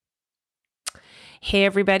Hey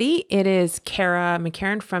everybody, it is Cara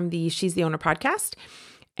McCarron from the She's the Owner podcast,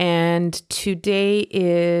 and today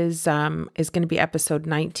is going to be episode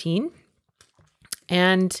 19,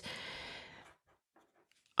 and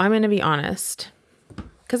I'm going to be honest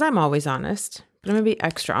because I'm always honest, but I'm going to be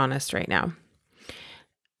extra honest right now.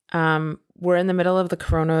 We're in the middle of the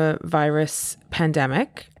coronavirus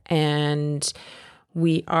pandemic, and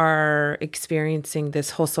we are experiencing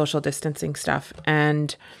this whole social distancing stuff,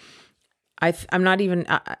 and I'm not even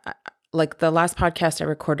like the last podcast I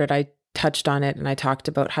recorded, I touched on it and I talked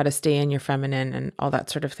about how to stay in your feminine and all that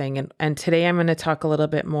sort of thing. And today I'm going to talk a little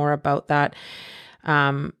bit more about that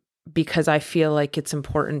because I feel like it's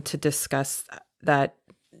important to discuss that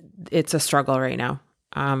it's a struggle right now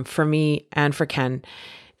for me and for Ken.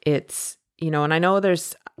 It's, and I know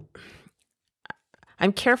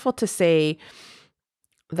I'm careful to say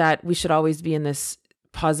that we should always be in this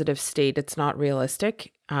positive state. It's not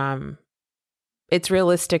realistic. It's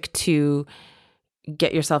realistic to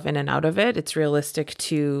get yourself in and out of it. It's realistic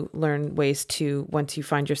to learn ways to, once you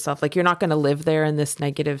find yourself, like you're not going to live there in this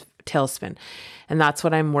negative tailspin. And that's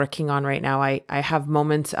what I'm working on right now. I have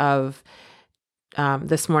moments of,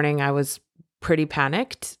 this morning I was pretty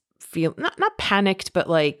panicked, not panicked, but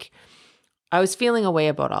like I was feeling a way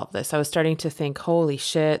about all of this. I was starting to think, holy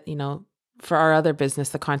shit, for our other business,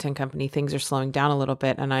 the content company, things are slowing down a little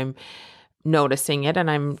bit, and I'm noticing it and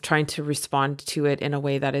I'm trying to respond to it in a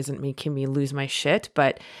way that isn't making me lose my shit.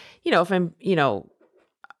 But, if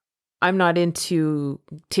I'm not into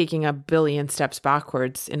taking a billion steps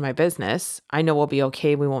backwards in my business. I know we'll be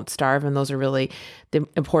okay. We won't starve. And those are really the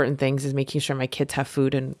important things, is making sure my kids have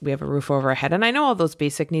food and we have a roof over our head. And I know all those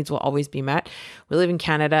basic needs will always be met. We live in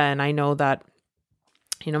Canada, and I know that,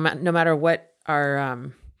 no matter what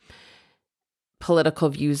our political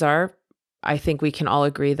views are, I think we can all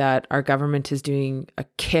agree that our government is doing a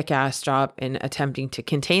kick-ass job in attempting to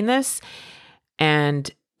contain this and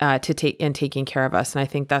taking care of us. And I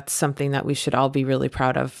think that's something that we should all be really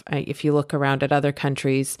proud of. If you look around at other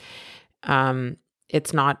countries,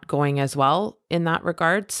 it's not going as well in that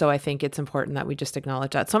regard. So I think it's important that we just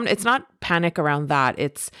acknowledge that. So it's not panic around that.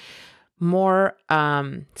 It's more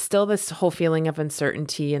still this whole feeling of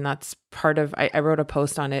uncertainty. And that's part of, I wrote a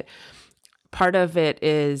post on it. Part of it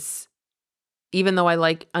is, even though I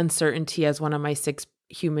like uncertainty as one of my 6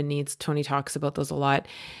 human needs, Tony talks about those a lot,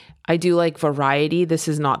 I do like variety. This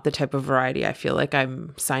is not the type of variety I feel like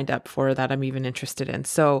I'm signed up for, that I'm even interested in.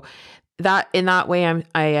 So that in that way,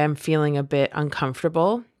 I am feeling a bit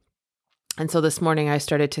uncomfortable. And so this morning I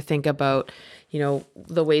started to think about,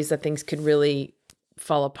 the ways that things could really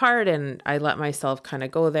fall apart, and I let myself kind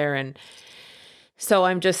of go there. And so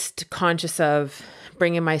I'm just conscious of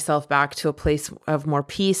bringing myself back to a place of more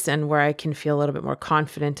peace and where I can feel a little bit more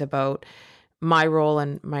confident about my role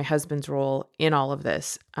and my husband's role in all of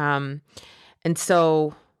this. And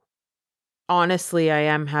so honestly, I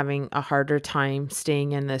am having a harder time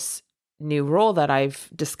staying in this new role that I've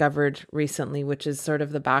discovered recently, which is sort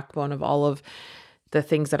of the backbone of all of the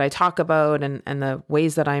things that I talk about and the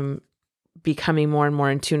ways that I'm becoming more and more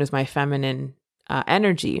in tune with my feminine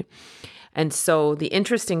energy. And so the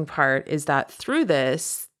interesting part is that through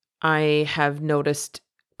this, I have noticed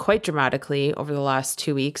quite dramatically over the last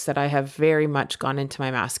 2 weeks that I have very much gone into my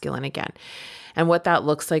masculine again. And what that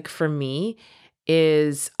looks like for me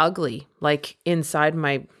is ugly. Like inside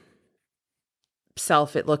my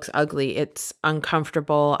self, it looks ugly. It's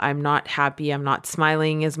uncomfortable. I'm not happy. I'm not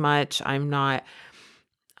smiling as much. I'm not,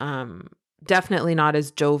 definitely not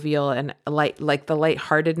as jovial, and like the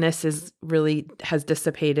lightheartedness has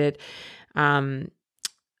dissipated. I'm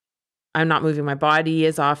not moving my body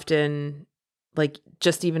as often, like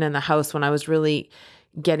just even in the house when I was really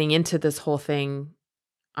getting into this whole thing,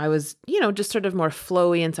 I was, just sort of more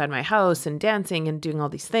flowy inside my house and dancing and doing all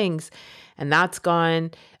these things, and that's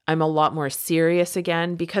gone. I'm a lot more serious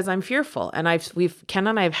again because I'm fearful. And Ken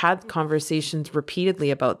and I have had conversations repeatedly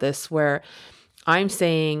about this where I'm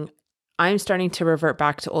saying I'm starting to revert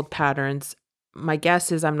back to old patterns. My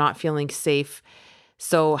guess is I'm not feeling safe.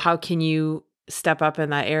 So how can you step up in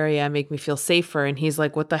that area and make me feel safer? And he's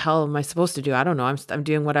like, what the hell am I supposed to do? I don't know. I'm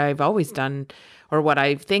doing what I've always done, or what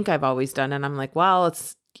I think I've always done. And I'm like, well,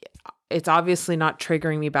 it's obviously not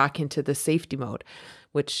triggering me back into the safety mode,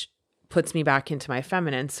 which puts me back into my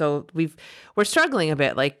feminine. So we're struggling a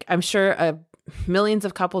bit. Like I'm sure millions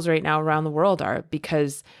of couples right now around the world are,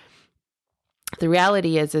 because the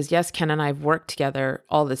reality is yes, Ken and I have worked together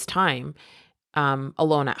all this time,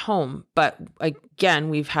 alone at home. But again,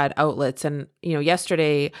 we've had outlets. And,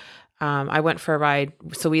 yesterday I went for a ride.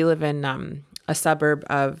 So we live in a suburb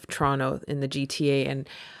of Toronto in the GTA. And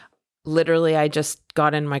literally I just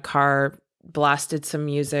got in my car blasted some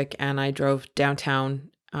music, and I drove downtown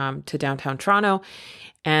to downtown Toronto,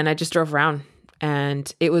 and I just drove around,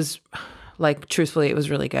 and it was like, truthfully, it was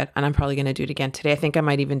really good. And I'm probably going to do it again today. I think I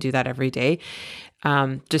might even do that every day,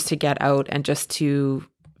 just to get out and just to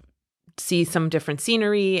see some different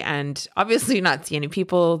scenery, and obviously not see any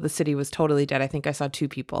people. The city was totally dead. I think I saw 2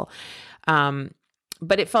 people.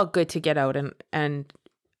 But it felt good to get out. And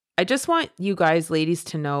I just want you guys, ladies,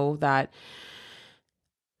 to know that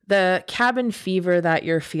the cabin fever that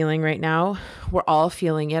you're feeling right now, we're all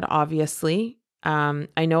feeling it, obviously.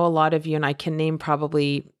 I know a lot of you, and I can name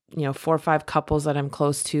probably, 4 or 5 couples that I'm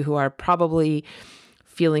close to who are probably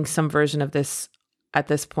feeling some version of this at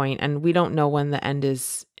this point. And we don't know when the end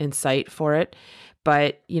is in sight for it.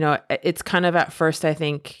 But, it's kind of, at first, I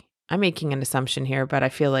think, I'm making an assumption here, but I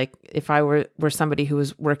feel like if I were somebody who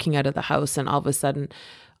was working out of the house and all of a sudden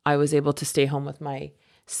I was able to stay home with my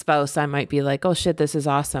spouse, I might be like, oh shit, this is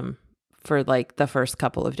awesome for like the first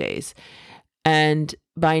couple of days. And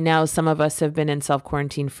by now, some of us have been in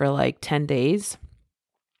self-quarantine for like 10 days.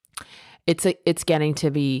 It's getting to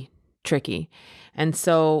be tricky. And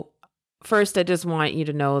so first, I just want you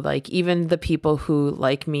to know, like, even the people who,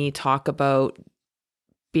 like me, talk about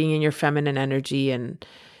being in your feminine energy, and,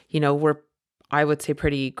 we're, I would say,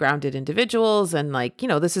 pretty grounded individuals. And like,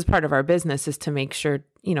 this is part of our business, is to make sure,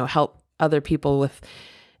 help other people with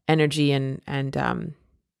energy and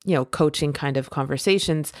coaching kind of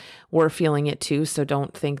conversations. We're feeling it too. So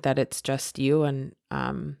don't think that it's just you. And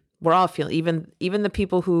we're all feeling, even the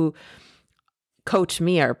people who coach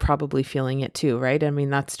me are probably feeling it too, right? I mean,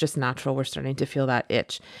 that's just natural. We're starting to feel that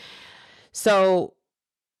itch. So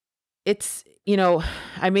it's,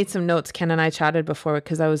 I made some notes. Ken and I chatted before,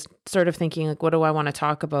 because I was sort of thinking, like, what do I want to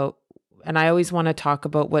talk about? And I always want to talk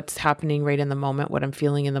about what's happening right in the moment, what I'm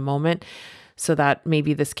feeling in the moment, so that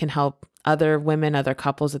maybe this can help other women, other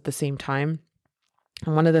couples at the same time.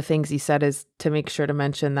 And one of the things he said is to make sure to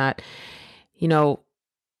mention that,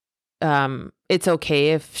 it's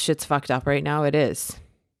okay if shit's fucked up right now. It is.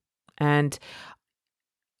 And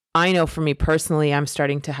I know for me personally, I'm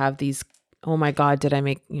starting to have these, oh my God, did I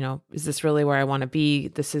make, is this really where I want to be?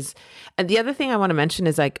 And the other thing I want to mention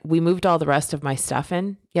is, like, we moved all the rest of my stuff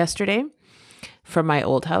in yesterday from my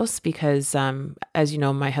old house because, as you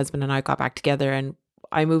know, my husband and I got back together, and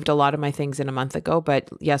I moved a lot of my things in a month ago, but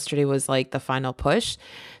yesterday was like the final push.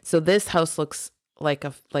 So this house looks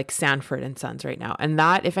like Sanford and Sons right now. And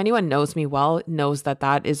that, if anyone knows me well, knows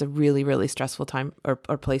that is a really, really stressful time or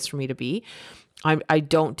place for me to be. I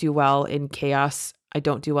don't do well in chaos. I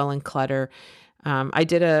don't do well in clutter. I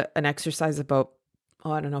did an exercise about,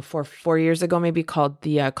 I don't know, 4 years ago, maybe, called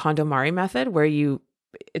the Condomari method, where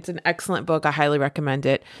it's an excellent book. I highly recommend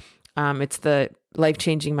it. It's the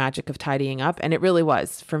life-changing magic of tidying up. And it really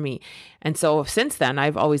was for me. And so since then,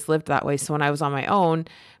 I've always lived that way. So when I was on my own,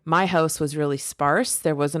 my house was really sparse.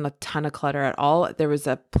 There wasn't a ton of clutter at all. There was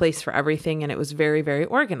a place for everything, and it was very, very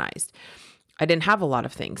organized. I didn't have a lot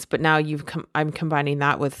of things, but now I'm combining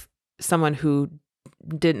that with someone who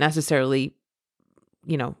didn't necessarily,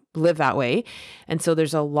 live that way. And so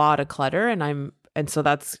there's a lot of clutter, and so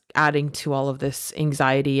that's adding to all of this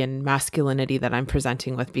anxiety and masculinity that I'm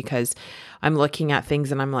presenting with, because I'm looking at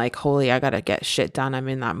things and I'm like, holy, I got to get shit done. I'm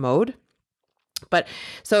in that mode. But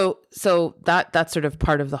so that's sort of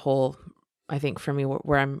part of the whole, I think, for me,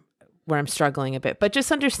 where I'm struggling a bit. But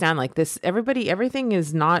just understand, like, this, everything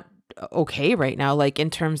is not okay right now. Like, in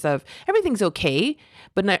terms of everything's okay,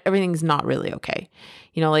 but everything's not really okay.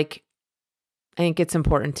 Like, I think it's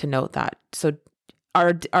important to note that. So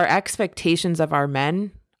our expectations of our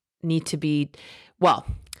men need to be, well,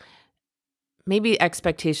 maybe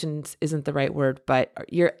expectations isn't the right word, but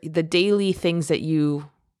the daily things that you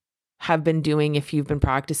have been doing, if you've been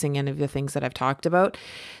practicing any of the things that I've talked about,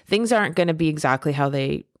 things aren't going to be exactly how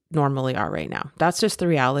they normally are right now. That's just the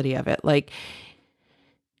reality of it. Like,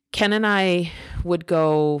 Ken and I would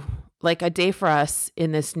go, like, a day for us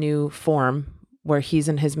in this new form where he's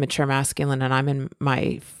in his mature masculine and I'm in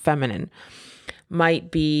my feminine might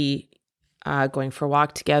be going for a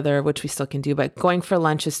walk together, which we still can do, but going for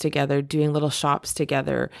lunches together, doing little shops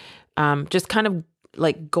together, just kind of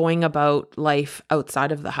like going about life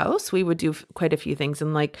outside of the house. We would do quite a few things.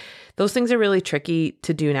 And like, those things are really tricky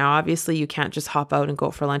to do now. Obviously, you can't just hop out and go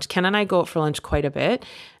for lunch. Ken and I go out for lunch quite a bit.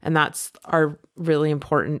 And that's our really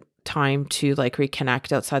important time to like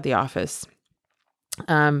reconnect outside the office.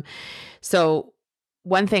 So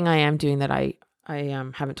one thing I am doing that I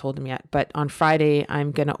haven't told him yet, but on Friday,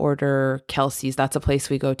 I'm going to order Kelsey's. That's a place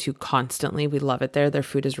we go to constantly. We love it there. Their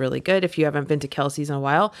food is really good. If you haven't been to Kelsey's in a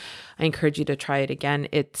while, I encourage you to try it again.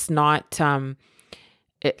 It's not,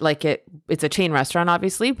 it's a chain restaurant,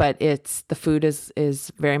 obviously, but the food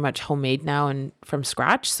is very much homemade now and from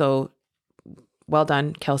scratch. So well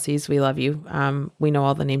done, Kelsey's. We love you. We know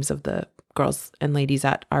all the names of the girls and ladies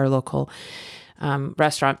at our local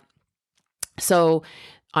restaurant. So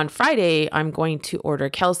on Friday, I'm going to order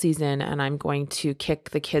Kelsey's in, and I'm going to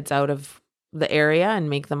kick the kids out of the area and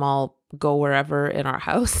make them all go wherever in our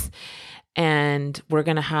house. And we're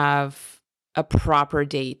going to have a proper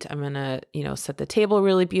date. I'm going to, set the table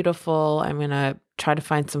really beautiful. I'm going to try to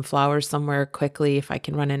find some flowers somewhere quickly if I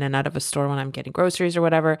can run in and out of a store when I'm getting groceries or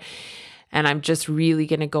whatever. And I'm just really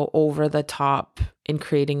going to go over the top in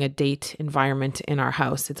creating a date environment in our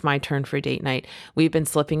house. It's my turn for date night. We've been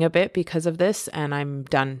slipping a bit because of this, and I'm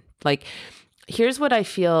done. Like, here's what I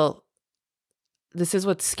feel. This is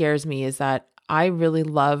what scares me, is that I really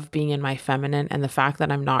love being in my feminine, and the fact that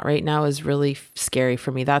I'm not right now is really scary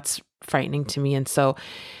for me. That's frightening to me. And so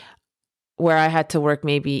where I had to work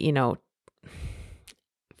maybe,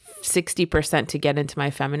 60% to get into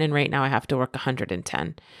my feminine, right now I have to work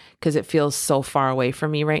 110 because it feels so far away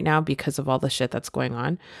from me right now because of all the shit that's going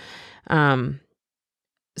on.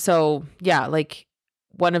 So yeah, like,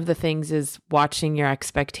 one of the things is watching your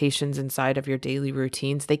expectations inside of your daily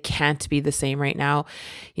routines. They can't be the same right now.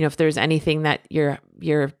 If there's anything that your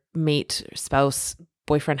mate, spouse,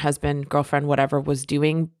 boyfriend, husband, girlfriend, whatever was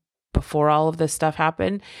doing before all of this stuff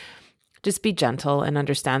happened, just be gentle and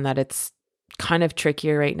understand that it's kind of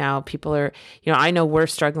trickier right now. People are, I know we're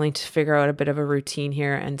struggling to figure out a bit of a routine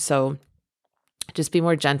here. And so just be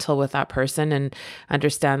more gentle with that person and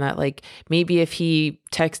understand that, like, maybe if he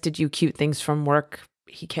texted you cute things from work,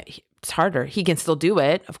 it's harder. He can still do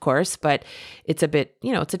it, of course, but it's a bit,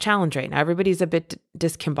 it's a challenge right now. Everybody's a bit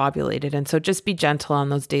discombobulated. And so just be gentle on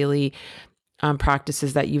those daily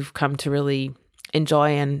practices that you've come to really enjoy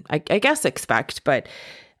and I guess expect, but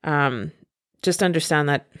just understand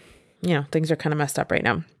that, things are kind of messed up right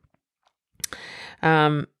now.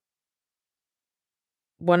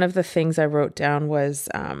 One of the things I wrote down was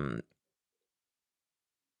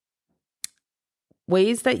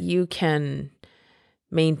ways that you can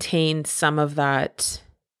maintain some of that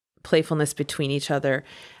playfulness between each other,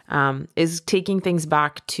 is taking things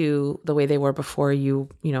back to the way they were before you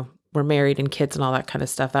were married and kids and all that kind of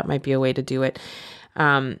stuff. That might be a way to do it.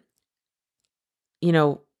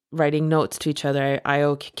 Writing notes to each other. I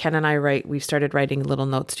owe Ken and I we've started writing little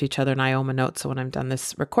notes to each other, and I owe him a note. So when I'm done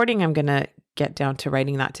this recording, I'm going to get down to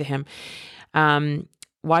writing that to him.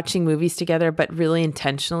 Watching movies together, but really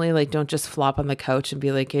intentionally, like, don't just flop on the couch and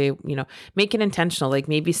be like, hey, make it intentional. Like,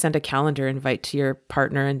 maybe send a calendar invite to your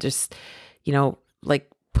partner and just,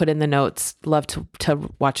 like, put in the notes, love to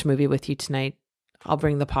watch a movie with you tonight. I'll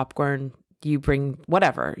bring the popcorn. You bring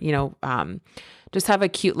whatever, just have a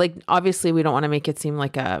cute, like, obviously we don't want to make it seem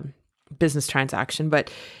like a business transaction,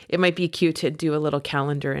 but it might be cute to do a little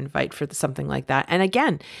calendar invite for something like that. And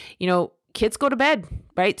again, kids go to bed,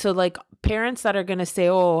 right? So, like, parents that are going to say,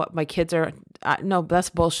 oh, my kids are, no, that's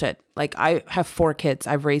bullshit. Like, I have 4 kids.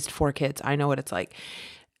 I've raised 4 kids. I know what it's like.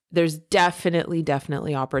 There's definitely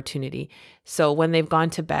opportunity. So when they've gone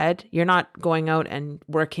to bed, you're not going out and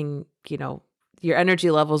working, your energy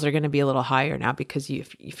levels are going to be a little higher now because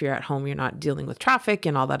if you're at home, you're not dealing with traffic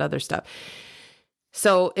and all that other stuff.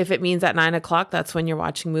 So if it means at 9:00, that's when you're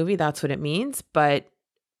watching a movie, that's what it means. But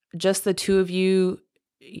just the two of you,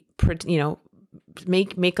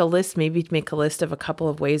 make a list, maybe make a list of a couple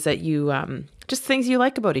of ways that you, just things you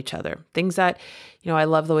like about each other, things that, I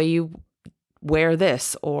love the way you wear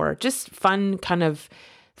this, or just fun kind of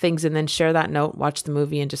things. And then share that note, watch the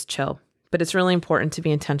movie, and just chill. But it's really important to be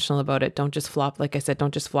intentional about it. Don't just flop. Like I said,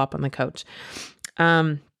 don't just flop on the couch.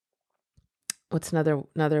 What's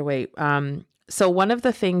another way? So one of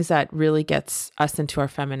the things that really gets us into our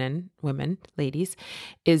feminine, women, ladies,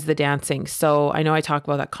 is the dancing. So I know I talk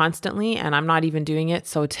about that constantly, and I'm not even doing it.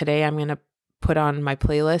 So today I'm going to put on my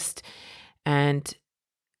playlist, and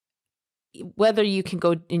whether you can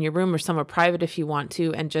go in your room or somewhere private if you want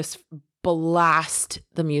to, and just blast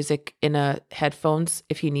the music in a headphones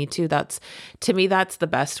if you need to. To me, that's the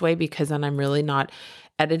best way, because then I'm really not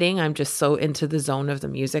editing. I'm just so into the zone of the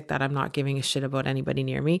music that I'm not giving a shit about anybody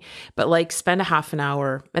near me. But, like, spend a half an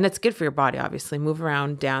hour, and it's good for your body, obviously. Move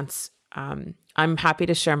around, dance. I'm happy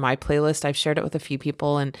to share my playlist. I've shared it with a few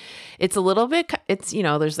people, and it's a little bit,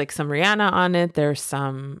 there's like some Rihanna on it. There's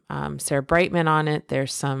some Sarah Brightman on it.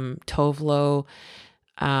 There's some Tove Lo,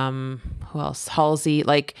 who else? Halsey.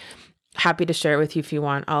 Like, happy to share it with you if you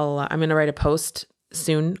want. I'm going to write a post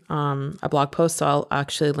soon, a blog post. So I'll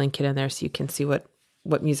actually link it in there so you can see what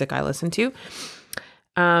music I listen to.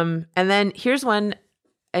 And then here's one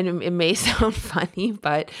and it may sound funny,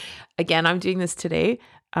 but again, I'm doing this today.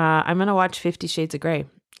 I'm going to watch 50 Shades of Grey.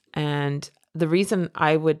 And the reason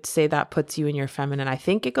I would say that puts you in your feminine, I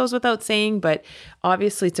think it goes without saying, but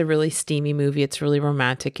obviously it's a really steamy movie. It's really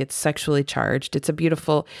romantic. It's sexually charged. It's a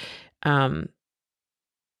beautiful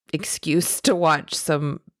excuse to watch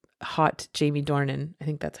some hot Jamie Dornan. I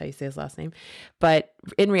think that's how you say his last name. But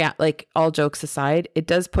in like all jokes aside, it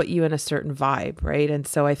does put you in a certain vibe, right? And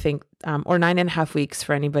so I think, or 9.5 Weeks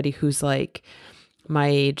for anybody who's like my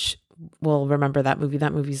age will remember that movie.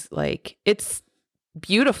 That movie's like, it's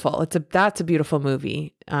beautiful. That's a beautiful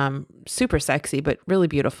movie. Super sexy, but really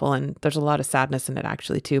beautiful. And there's a lot of sadness in it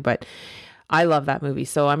actually too. But I love that movie.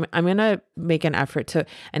 So I'm going to make an effort to,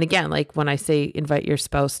 and again, like when I say invite your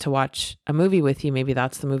spouse to watch a movie with you, maybe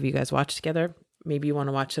that's the movie you guys watch together. Maybe you want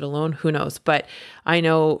to watch it alone. Who knows? But I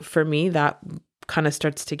know for me, that kind of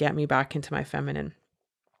starts to get me back into my feminine.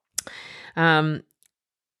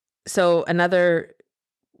 So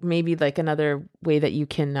maybe another way that you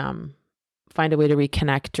can, find a way to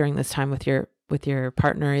reconnect during this time with your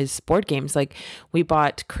partner is board games. Like we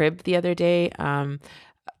bought Crib the other day.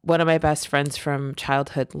 One of my best friends from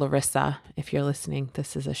childhood, Larissa, if you're listening,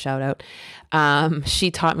 this is a shout out.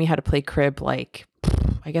 She taught me how to play Crib. Like,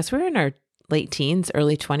 I guess we were in our late teens,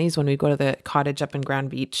 early 20s when we go to the cottage up in Grand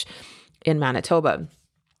Beach in Manitoba.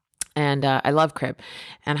 And I love Crib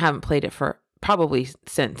and haven't played it for probably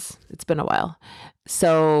since. It's been a while.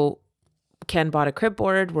 So Ken bought a Crib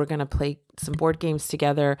board. We're going to play some board games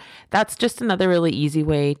together. That's just another really easy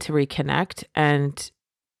way to reconnect and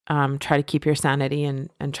try to keep your sanity and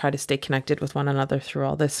try to stay connected with one another through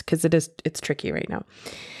all this, because it's tricky right now.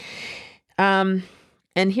 And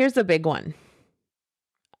here's a big one.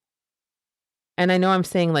 And I know I'm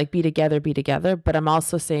saying like be together, but I'm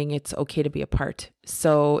also saying it's okay to be apart.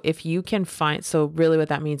 So if you can so really what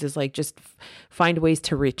that means is like just find ways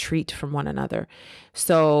to retreat from one another.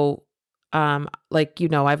 So I've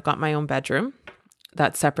got my own bedroom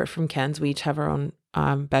that's separate from Ken's. We each have our own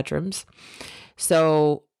bedrooms.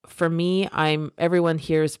 So for me, everyone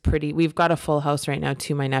here is we've got a full house right now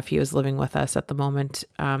too. My nephew is living with us at the moment.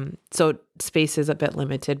 So space is a bit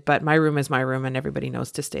limited, but my room is my room and everybody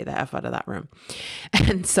knows to stay the F out of that room.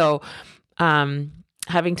 And so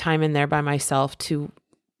having time in there by myself to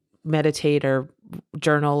meditate or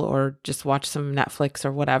journal or just watch some Netflix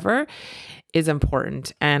or whatever is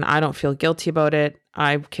important. And I don't feel guilty about it.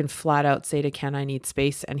 I can flat out say to Ken, I need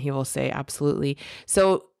space. And he will say, absolutely.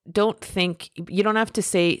 So you don't have to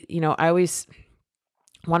say, I always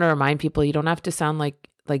want to remind people, you don't have to sound like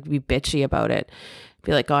be bitchy about it.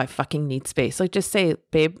 Be like, oh, I fucking need space. Like just say,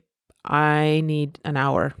 babe, I need an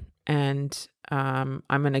hour and I'm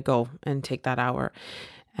going to go and take that hour.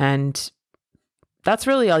 And that's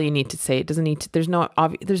really all you need to say. It doesn't need to, there's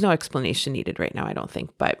no explanation needed right now, I don't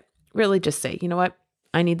think, but really just say, you know what?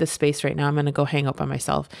 I need this space right now. I'm going to go hang out by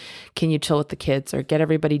myself. Can you chill with the kids or get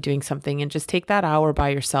everybody doing something and just take that hour by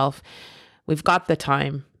yourself? We've got the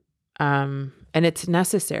time. And it's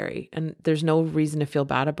necessary and there's no reason to feel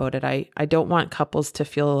bad about it. I don't want couples to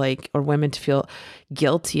feel like, or women to feel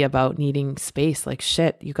guilty about needing space. Like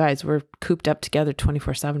shit, you guys, we're cooped up together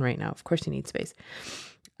 24/7 right now. Of course you need space.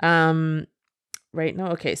 Right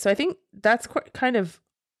now. Okay. So I think that's kind of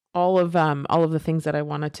all of the things that I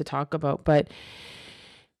wanted to talk about, but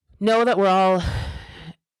know that we're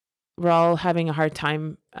all having a hard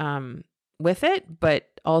time with it, but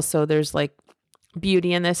also there's like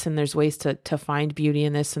beauty in this and there's ways to find beauty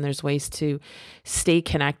in this and there's ways to stay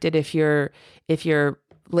connected. If you're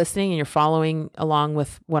listening and you're following along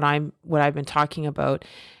with what I've been talking about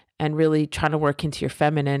and really trying to work into your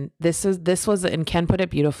feminine, this was, and Ken put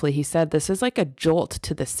it beautifully. He said, this is like a jolt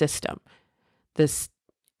to the system. This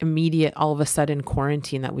immediate, all of a sudden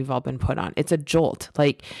quarantine that we've all been put on. It's a jolt.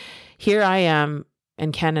 Like here I am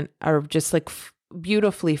and Ken are just like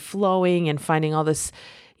beautifully flowing and finding all this,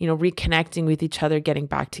 reconnecting with each other, getting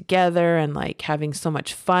back together and like having so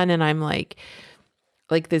much fun. And I'm like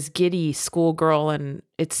this giddy schoolgirl and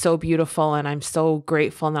it's so beautiful and I'm so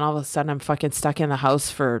grateful. And then all of a sudden I'm fucking stuck in the house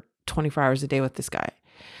for 24 hours a day with this guy.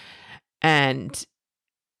 And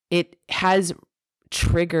it has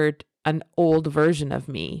triggered an old version of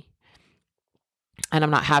me and I'm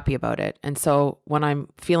not happy about it. And so when I'm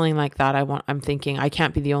feeling like that, I'm thinking I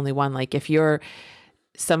can't be the only one. Like if you're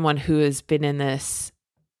someone who has been in this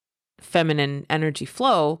feminine energy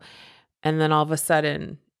flow and then all of a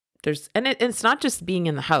sudden it's not just being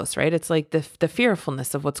in the house, right? It's like the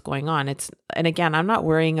fearfulness of what's going on. And again, I'm not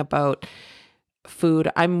worrying about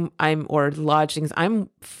food. Or lodgings. I'm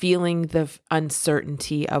feeling the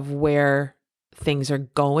uncertainty of where things are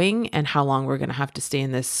going and how long we're going to have to stay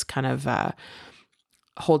in this kind of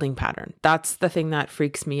holding pattern. That's the thing that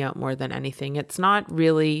freaks me out more than anything. It's not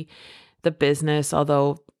really the business,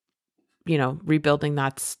 although, rebuilding,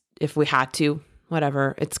 that's if we had to,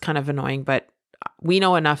 whatever, it's kind of annoying, but we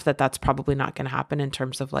know enough that that's probably not going to happen in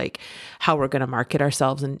terms of like how we're going to market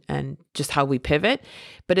ourselves and just how we pivot.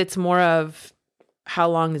 But it's more of how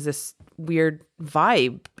long is this weird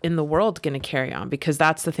vibe in the world going to carry on? Because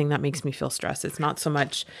that's the thing that makes me feel stressed. It's not so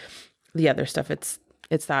much the other stuff. It's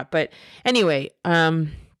that. But anyway,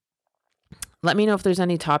 let me know if there's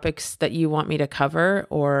any topics that you want me to cover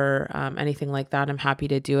or anything like that. I'm happy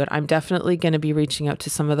to do it. I'm definitely going to be reaching out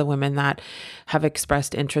to some of the women that have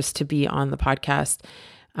expressed interest to be on the podcast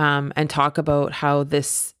and talk about how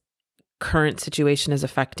this current situation is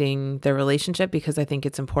affecting their relationship, because I think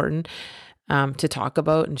it's important to talk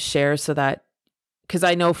about and share, so that, because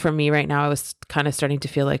I know for me right now, I was kind of starting to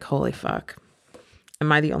feel like, holy fuck,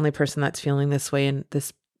 am I the only person that's feeling this way in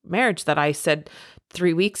this marriage that I said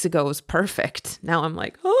 3 weeks ago was perfect? Now I'm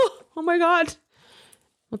like, oh my God,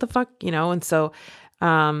 what the fuck, And so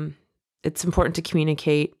it's important to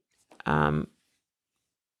communicate. And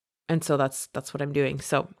so that's what I'm doing.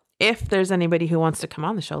 So if there's anybody who wants to come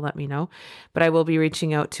on the show, let me know. But I will be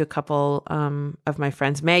reaching out to a couple of my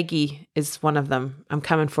friends. Maggie is one of them. I'm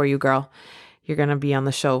coming for you, girl. You're going to be on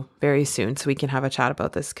the show very soon so we can have a chat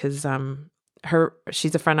about this, because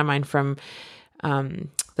she's a friend of mine from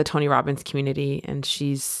the Tony Robbins community, and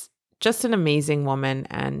she's just an amazing woman,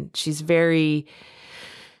 and she's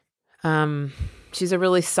she's a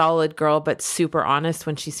really solid girl, but super honest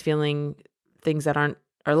when she's feeling things that are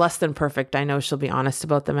less than perfect. I know she'll be honest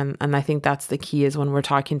about them. And I think that's the key, is when we're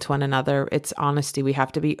talking to one another, it's honesty. We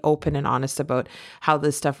have to be open and honest about how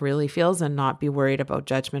this stuff really feels and not be worried about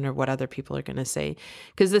judgment or what other people are going to say,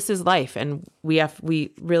 because this is life. And we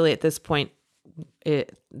really, at this point, the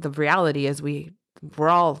reality is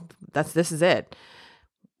this is it.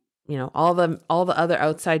 All the other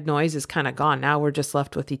outside noise is kind of gone. Now we're just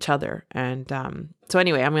left with each other. And so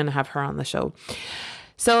anyway, I'm going to have her on the show.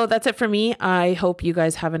 So that's it for me. I hope you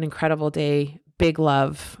guys have an incredible day. Big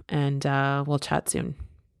love, and we'll chat soon.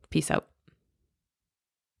 Peace out.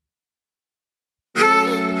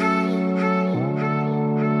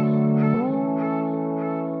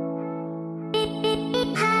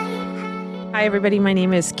 Hi, everybody. My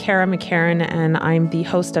name is Cara McCarron, and I'm the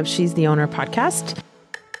host of She's the Owner podcast.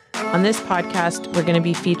 On this podcast, we're going to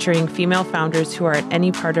be featuring female founders who are at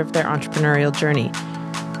any part of their entrepreneurial journey.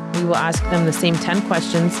 We will ask them the same 10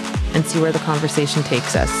 questions and see where the conversation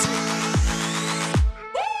takes us.